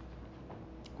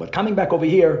 But coming back over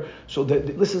here, so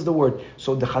this is the word.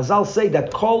 So the Chazal say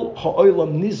that kol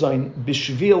ha'olam nizayin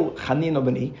bishvil Chanina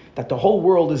bani, that the whole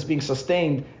world is being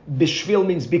sustained. Bishvil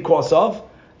means because of,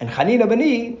 and Chanina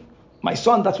bani, my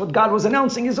son, that's what God was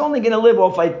announcing, is only going to live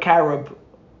off a carob,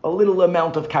 a little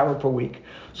amount of carob per week.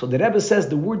 So the Rebbe says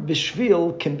the word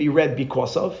bishvil can be read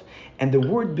because of, and the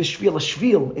word bishvil, a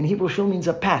shvil, in Hebrew shvil means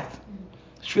a path.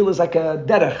 Shvil is like a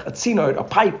derech, a tzinoir, a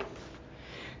pipe.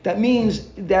 That means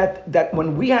that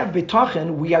when we have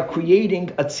betachen, we are creating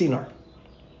a tzinoir.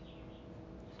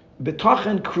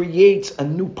 Betachen creates a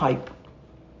new pipe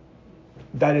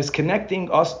that is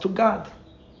connecting us to God,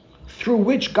 through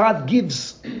which God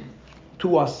gives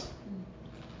to us.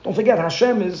 Don't forget,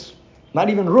 Hashem is not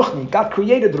even Ruchni. God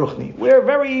created Ruchni. We're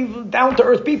very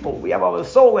down-to-earth people. We have a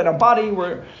soul and a body.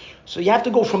 So you have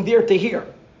to go from there to here.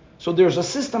 So there's a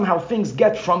system how things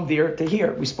get from there to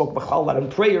here. We spoke B'chlal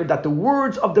in prayer that the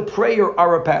words of the prayer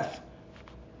are a path.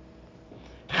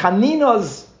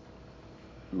 Chanina's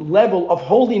level of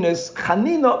holiness,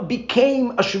 Chanina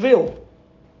became a shvil.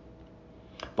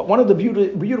 But one of the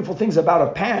beautiful things about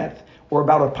a path or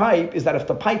about a pipe is that if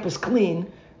the pipe is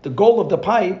clean, the goal of the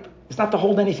pipe is not to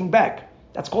hold anything back.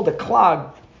 That's called a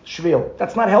clog shvil.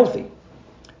 That's not healthy.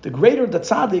 The greater the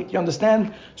tzaddik, you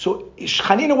understand? So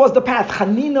Chanina was the path.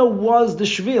 Chanina was the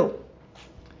shvil.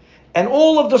 And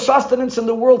all of the sustenance in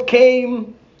the world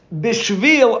came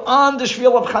b'shvil, on the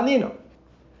shvil of Chanina.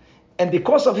 And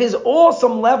because of his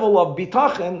awesome level of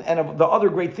bitachon and of the other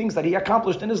great things that he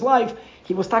accomplished in his life,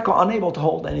 he was unable to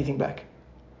hold anything back.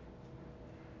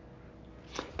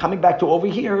 Coming back to over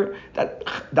here, that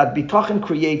bitachon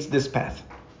creates this path.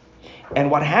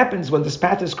 And what happens when this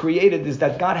path is created is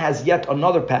that God has yet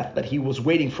another path that he was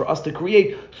waiting for us to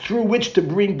create through which to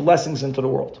bring blessings into the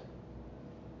world.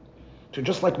 So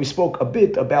just like we spoke a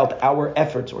bit about our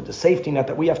efforts or the safety net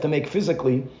that we have to make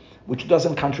physically, which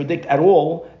doesn't contradict at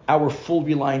all our full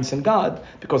reliance in God,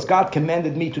 because God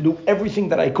commanded me to do everything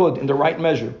that I could in the right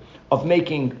measure of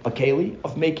making a keli,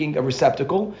 of making a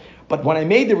receptacle. But when I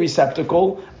made the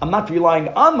receptacle, I'm not relying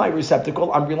on my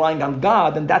receptacle, I'm relying on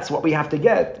God, and that's what we have to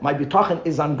get. My bitachon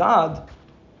is on God.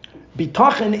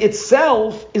 Bitachon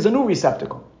itself is a new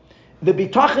receptacle. The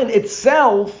bitachon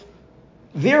itself,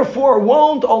 therefore,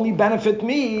 won't only benefit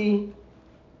me,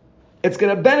 it's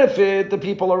going to benefit the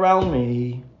people around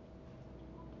me.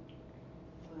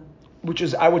 Which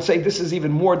is, I would say, this is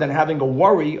even more than having a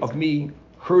worry of me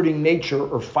hurting nature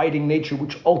or fighting nature,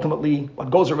 which ultimately,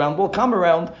 what goes around will come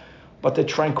around, but the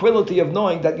tranquility of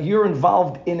knowing that you're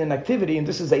involved in an activity, and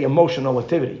this is an emotional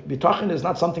activity. Bitachon is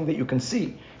not something that you can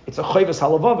see. It's a chayvus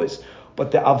halavavis.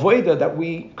 But the avodah that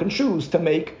we can choose to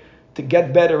make to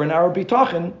get better in our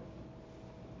bitachon,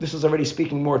 this is already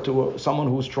speaking more to someone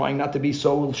who's trying not to be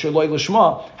so shaloi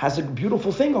lishma, has a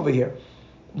beautiful thing over here.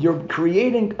 You're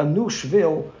creating a new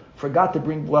shvil for God to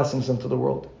bring blessings into the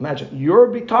world. Imagine, your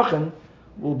bitachon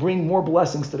will bring more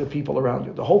blessings to the people around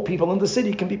you. The whole people in the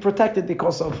city can be protected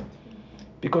because of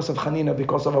Chanina,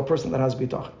 because of a person that has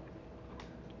bitachon.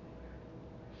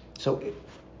 So,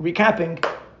 recapping,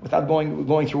 without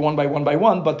going through one by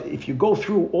one, but if you go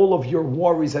through all of your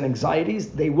worries and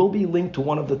anxieties, they will be linked to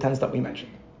one of the 10s that we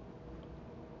mentioned.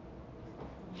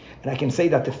 And I can say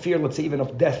that the fear, let's say even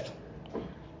of death,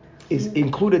 is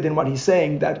included in what he's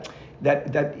saying, that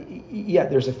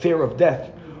there's a fear of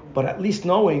death, but at least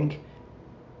knowing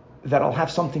that I'll have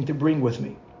something to bring with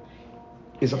me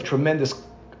is of tremendous.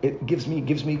 It gives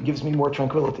me more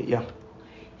tranquility. Yeah.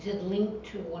 Is it linked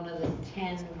to one of the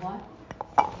 10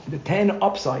 what? The 10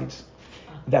 upsides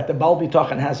that the Baal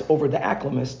Bitachon has over the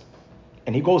Acclimist,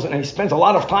 and he goes and he spends a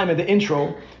lot of time in the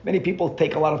intro. Many people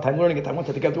take a lot of time learning it. I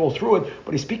wanted to get all through it,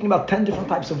 but he's speaking about 10 different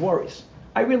types of worries.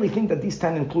 I really think that these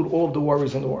 10 include all of the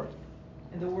worries in the world.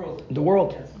 In the world. In the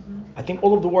world. Yes. I think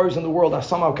all of the worries in the world are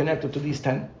somehow connected to these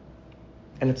 10.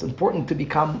 And it's important to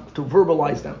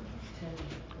verbalize them.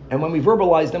 And when we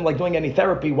verbalize them, like doing any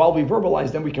therapy, while we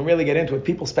verbalize them, we can really get into it.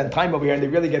 People spend time over here and they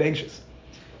really get anxious.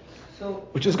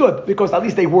 Which is good, because at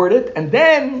least they word it, and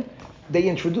then they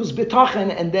introduce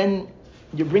bitachon, and then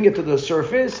you bring it to the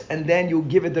surface, and then you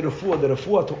give it the refuah. The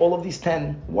refuah to all of these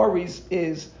 10 worries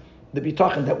is the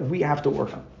bitachon that we have to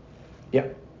work on. Yeah.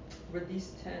 Were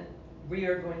these 10, we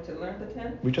are going to learn the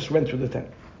 10? We just went through the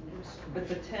 10. But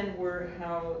the 10 were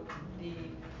how the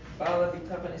Baal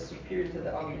Bitachon is superior to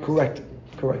the Alchemist.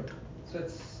 Correct. So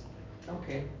it's,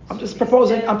 okay. I'm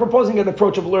proposing an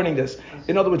approach of learning this.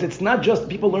 In other words, it's not just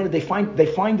people learn it, they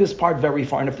find this part very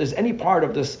far. And if there's any part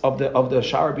of this, of the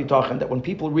Sha'ar Bitachon that when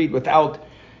people read without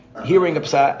hearing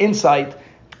insight,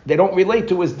 they don't relate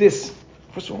to, is this.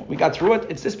 First of all, we got through it.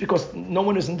 It's this because no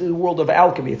one is in the world of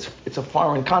alchemy. It's a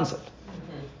foreign concept.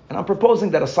 And I'm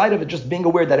proposing that aside of it just being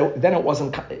aware that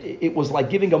it was like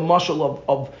giving a mushal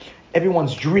of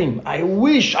everyone's dream. I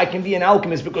wish I can be an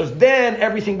alchemist because then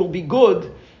everything will be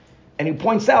good. And he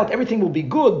points out everything will be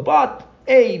good, but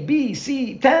A, B,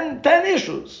 C, 10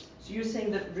 issues. So you're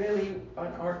saying that really on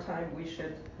our time we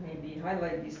should maybe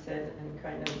highlight these 10 and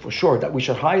kind of... For sure, that we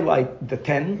should highlight the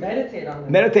 10. Meditate on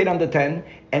them. Meditate on the 10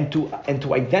 and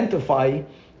to identify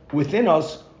within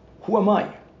us, who am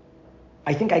I?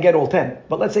 I think I get all 10.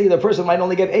 But let's say the person might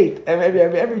only get 8.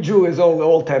 Every Jew is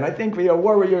all 10. I think we are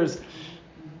warriors.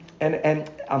 And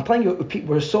I'm telling you,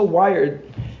 we're so wired.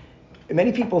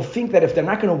 Many people think that if they're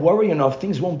not going to worry enough,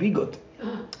 things won't be good.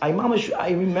 I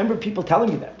remember people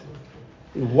telling me that.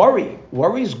 Worry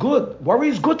is good. Worry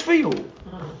is good for you.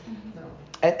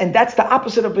 And that's the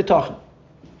opposite of bitachon.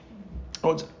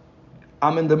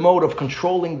 I'm in the mode of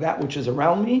controlling that which is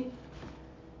around me,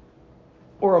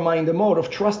 or am I in the mode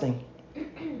of trusting?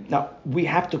 Now, we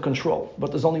have to control,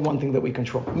 but there's only one thing that we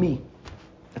control, me.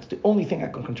 the only thing I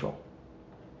can control.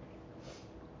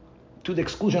 To the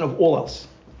exclusion of all else.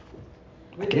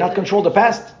 I cannot control the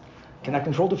past, cannot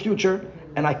control the future,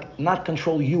 and I cannot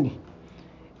control you.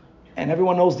 And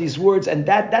everyone knows these words, and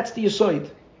that's the Yesod.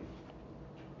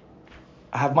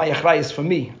 I have my achrayus for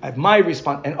me. I have my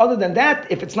response. And other than that,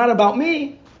 if it's not about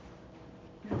me,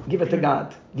 give it to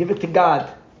God. Give it to God.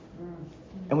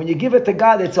 And when you give it to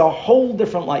God, it's a whole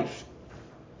different life.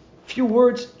 Few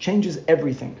words changes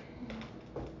everything.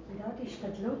 Without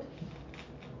ishtadlut?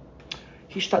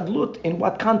 Hishtadlut in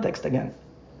what context again?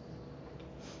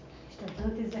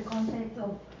 Ishtadlut is the context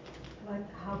of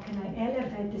how can I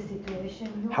elevate the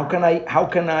situation? How can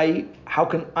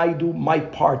I do my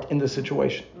part in the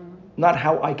situation? Not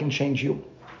how I can change you.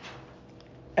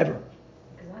 Ever.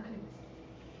 Exactly.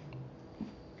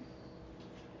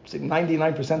 See,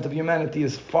 99% of humanity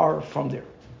is far from there.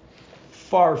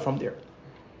 Far from there.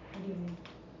 What do you mean?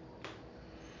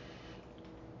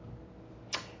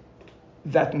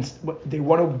 That they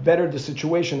want to better the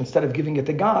situation instead of giving it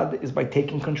to God is by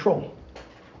taking control.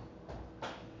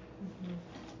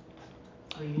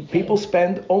 People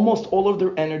spend almost all of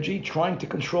their energy trying to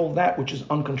control that which is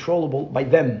uncontrollable by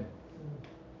them.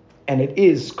 And it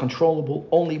is controllable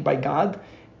only by God.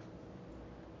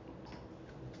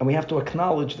 And we have to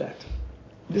acknowledge that.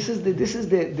 This is the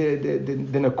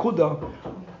nakuda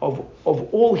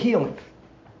of all healing.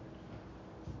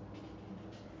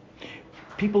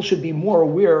 People should be more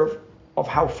aware of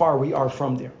how far we are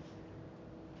from there.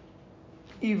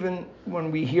 Even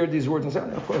when we hear these words and say,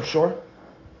 of course, sure.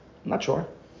 I'm not sure.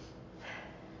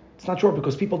 It's not sure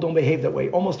because people don't behave that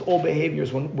way. Almost all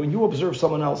behaviors, when you observe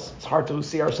someone else, it's hard to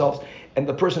see ourselves, and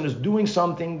the person is doing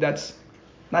something that's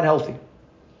not healthy.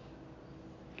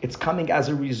 It's coming as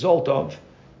a result of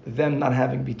them not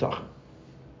having bitachon.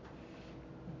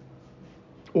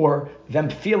 Or them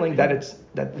feeling that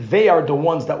they are the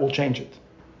ones that will change it.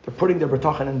 They're putting their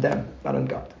bitachon in them, not in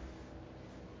God.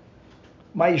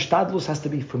 My ishtadlus has to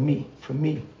be for me.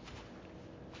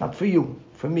 Not for you,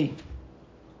 for me.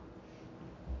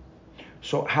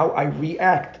 So how I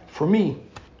react for me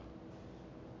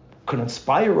could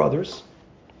inspire others.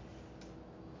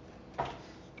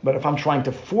 But if I'm trying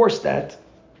to force that,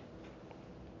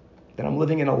 then I'm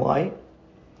living in a lie,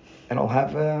 and I'll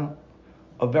have a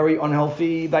very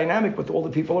unhealthy dynamic with all the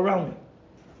people around me.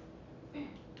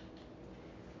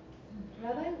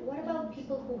 Rabbi, what about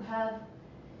people who have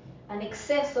an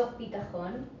excess of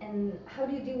bitachon, and how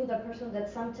do you deal with a person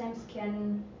that sometimes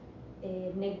can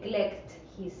neglect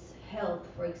his health,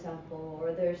 for example,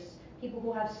 or there's people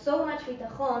who have so much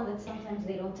bitachon that sometimes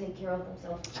they don't take care of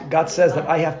themselves. So God says that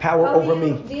I have power over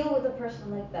me. How do you deal with a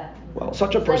person like that? Well,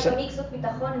 such a person, like a mix of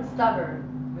bitachon and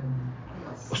stubborn.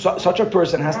 Such a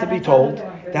person has to be told.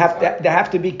 They have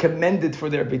to be commended for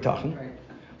their bitachon,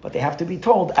 but they have to be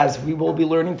told, as we will be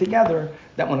learning together,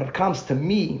 that when it comes to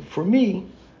me, for me,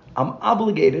 I'm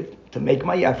obligated to make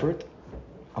my effort.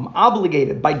 I'm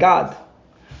obligated by God.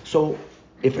 So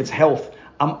if it's health,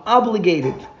 I'm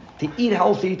obligated to eat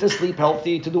healthy, to sleep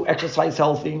healthy, to do exercise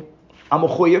healthy. I'm a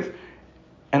chuyev,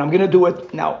 and I'm going to do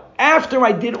it. Now, after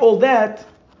I did all that,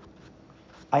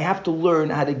 I have to learn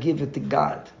how to give it to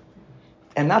God.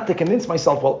 And not to convince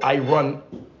myself, well, I run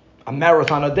a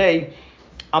marathon a day,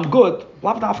 I'm good.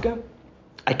 Lav dafka.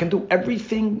 I can do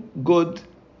everything good,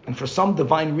 and for some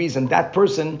divine reason, that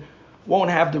person won't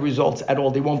have the results at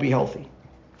all. They won't be healthy.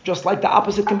 Just like the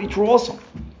opposite can be true also.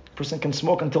 A person can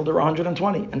smoke until they're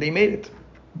 120, and they made it.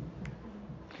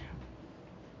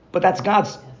 But that's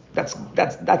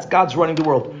God's running the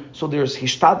world. So there's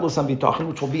hishtadlus and bitachon,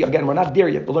 which will be, again, we're not there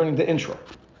yet, we're learning the intro.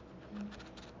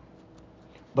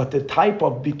 But the type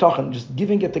of bitachon, just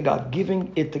giving it to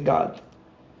God,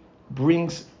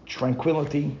 brings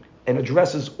tranquility and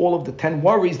addresses all of the 10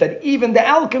 worries that even the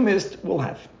alchemist will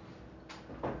have.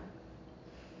 I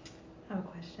have a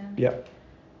question. Yeah.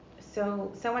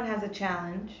 So someone has a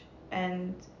challenge,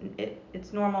 and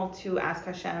it's normal to ask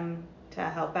Hashem to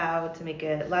help out, to make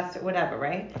it less, whatever,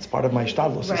 right? That's part of my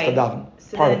ishtadlus, right. is to daven.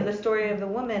 So part then the story of the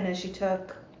woman is she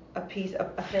took a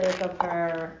filik of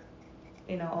her,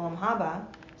 olam haba.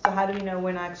 So how do we know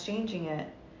we're not exchanging it?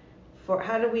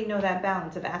 How do we know that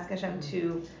balance of ask Hashem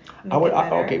to make it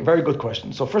better? Okay, very good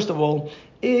question. So first of all,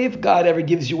 if God ever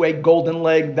gives you a golden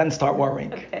leg, then start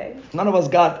worrying. Okay. None of us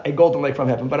got a golden leg from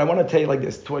heaven, but I want to tell you like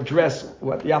this, to address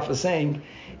what Yafa is saying,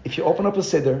 if you open up a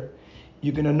siddur,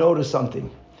 you're going to notice something.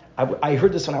 I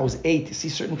heard this when I was 8. You see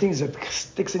certain things that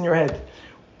sticks in your head.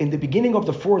 In the beginning of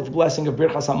the 4th blessing of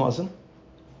Birchas Hamazon,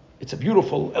 it's a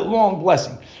long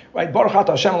blessing, right? Baruch atah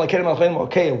Hashem Elokeinu Malkeinu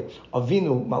Malkeil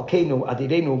Avinu Malkeinu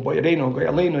Adirenu Boyarenu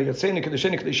Goyalenu Yotzeinu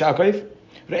Kedoshenu Kedosh Yaakov.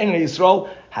 Re'en Yisrael,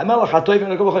 Hamelach HaToiv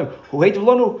v'Nekov Hu Heitiv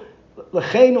Lanu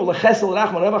L'cheinu L'chesel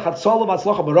L'rachma L'revach HaTzol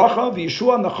V'Atzlocha B'Racha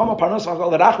V'Yeshua Nechama Parnas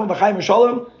L'Rachma V'Chaim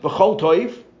V'Shalom V'Chol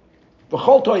Toiv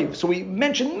V'Chol Toiv. So we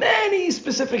mention many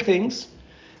specific things.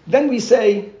 Then we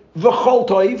say V'Chol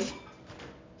Toiv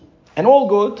and all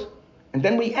good. And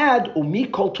then we add Umi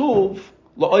Kol Tuv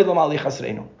L'Oilam Ali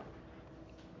Chasreinu.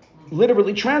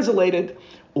 Literally translated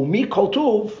Umi Kol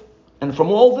Tuv, and from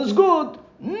all this good,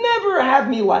 never have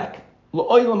me lack.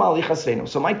 L'Oilam Ali Chasreinu.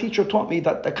 So my teacher taught me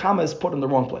that the comma is put in the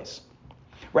wrong place.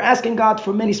 We're asking God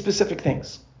for many specific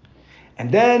things.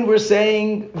 And then we're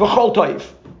saying V'Chol Toiv.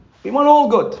 We want all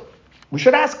good. We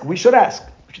should ask. We should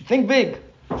think big.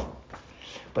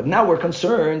 But now we're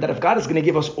concerned that if God is going to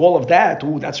give us all of that,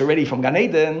 that's already from Gan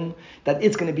Eden, that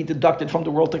it's going to be deducted from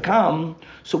the world to come.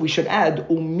 So we should add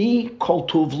Umi Kol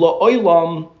Tuv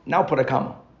L'Oilam. Now put a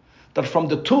comma. That from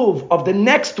the Tuv of the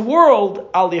next world,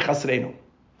 Al Yichasreinu.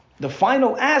 The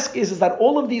final ask is that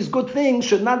all of these good things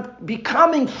should not be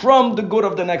coming from the good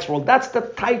of the next world. That's the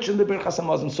taich in the Birchas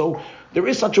Hamazon. So there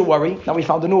is such a worry. Now we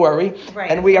found a new worry,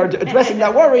 right. And we are addressing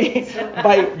that worry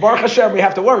by Baruch Hashem. We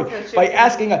have to worry by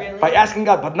asking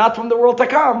God, but not from the world to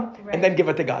come, right. And then give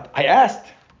it to God. I asked,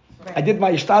 right. I did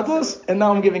my ishtadlus, and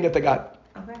now I'm giving it to God.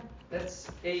 Okay. That's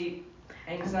a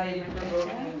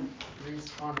anxiety-provoking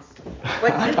response.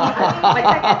 What's the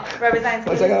Rabbi Zion,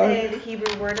 can you say the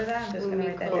Hebrew word of that? I'm just going to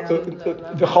write that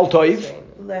down. V'chol toiv.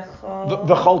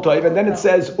 V'chol toiv. And then it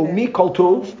says Umi Kol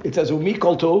Tuv. It says Umi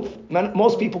Kol Tuv.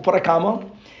 Most people put a comma.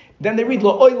 Then they read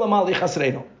L'Oilam Al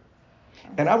Yichasreinu.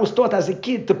 And I was taught as a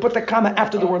kid to put the comma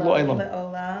after the word L'Oilam.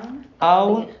 L'Olam.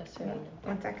 Al.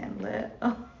 1 second.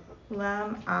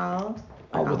 L'Olam Al.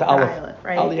 Al with the aleph.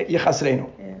 Right? Al Yichasreinu.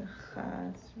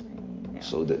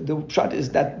 So the shot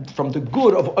is that from the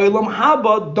good of Olam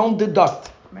Haba, don't deduct.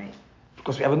 Right.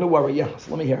 Because we have a new worry. Yeah, so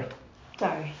let me hear.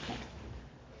 Sorry.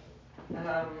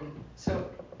 So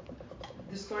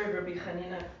the story of Rabbi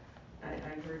Hanina, I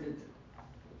heard it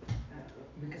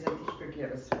because I teach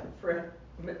Pirkei Avos for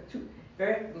a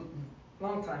very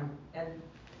long time. And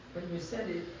when you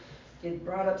said it, it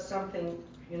brought up something,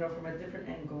 from a different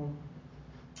angle.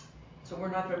 So we're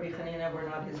not Rabbi Hanina, we're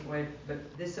not his wife,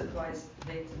 but this applies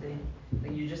day to day.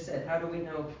 Like you just said, how do we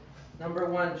know? Number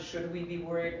one, should we be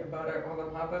worried about our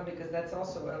Olam Haba? Because that's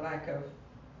also a lack of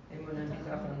Emunah and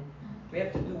Bitachon. We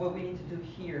have to do what we need to do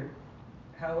here.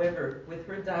 However, with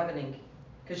her davening,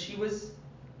 because she was,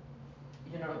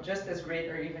 just as great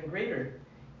or even greater,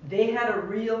 they had a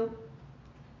real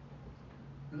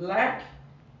lack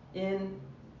in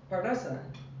Parnasa.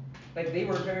 Like they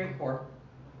were very poor.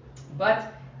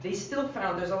 But they still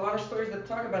found, there's a lot of stories that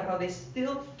talk about how they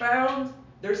still found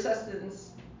their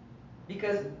sustenance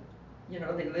because,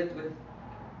 they lived with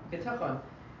bitachon.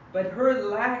 But her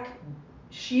lack,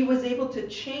 she was able to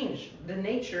change the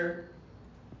nature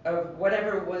of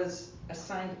whatever was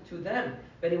assigned to them.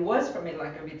 But it was from a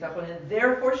lack of bitachon, and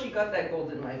therefore she got that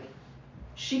golden leg.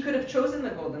 She could have chosen the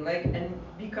golden leg and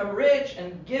become rich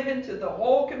and given to the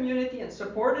whole community and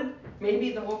supported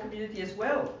maybe the whole community as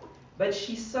well. But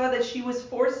she saw that she was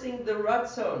forcing the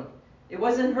ratzon. It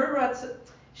wasn't her ratzon.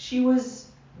 She was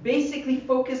basically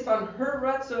focused on her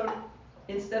ratzon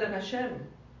instead of Hashem.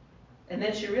 And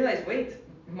then she realized, wait,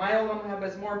 my Olam Haba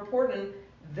is more important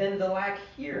than the lack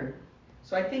here.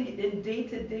 So I think in day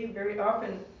to day, very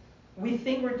often, we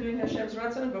think we're doing Hashem's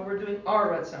ratzon, but we're doing our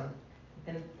ratzon.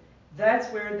 And that's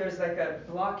where there's like a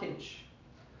blockage.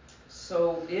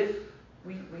 So if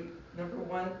we number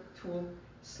one tool,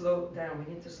 slow down.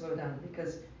 We need to slow down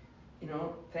because,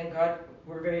 thank God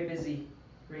we're very busy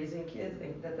raising kids.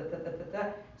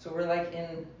 So we're like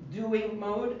in doing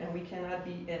mode and we cannot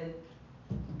be in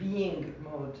being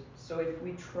mode. So if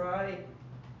we try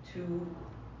to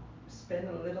spend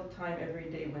a little time every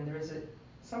day when there is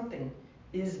something,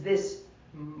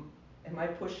 am I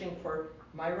pushing for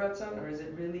my ratzon or is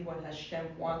it really what Hashem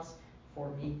wants for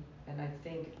me? And I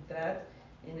think that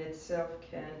in itself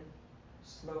can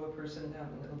slow a person down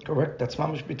a little bit. Correct. That's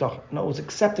mamish bitachon. No, it's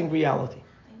accepting reality.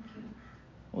 Thank you.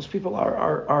 Most people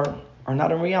are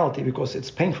not in reality because it's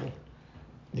painful.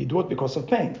 They do it because of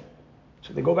pain.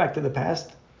 So they go back to the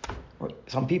past. Or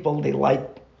some people, they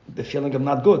like the feeling of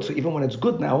not good. So even when it's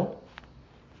good now,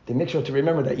 they make sure to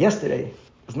remember that yesterday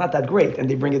was not that great and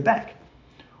they bring it back.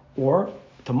 Or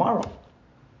tomorrow.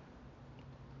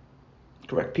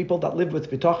 Correct. People that live with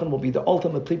bitachon will be the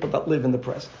ultimate people that live in the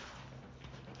present.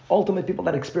 Ultimate people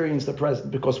that experience the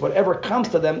present, because whatever comes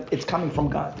to them, it's coming from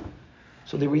God.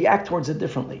 So they react towards it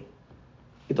differently.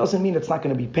 It doesn't mean it's not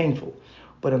going to be painful,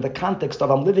 but in the context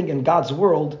of I'm living in God's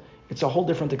world, it's a whole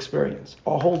different experience.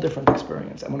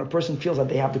 And when a person feels that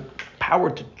they have the power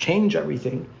to change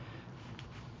everything,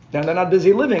 Then they're not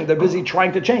busy living, they're busy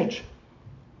trying to change.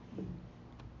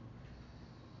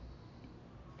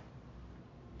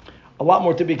 A lot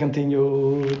more to be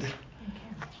continued.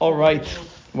 All right.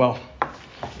 Well,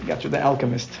 we got through the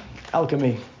alchemist.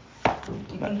 Alchemy.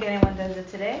 You think anyone does it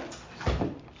today?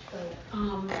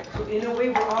 So in a way,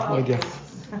 we're all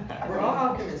alchemists. We're all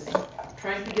alchemists,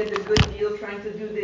 trying to get the good deal, trying to do the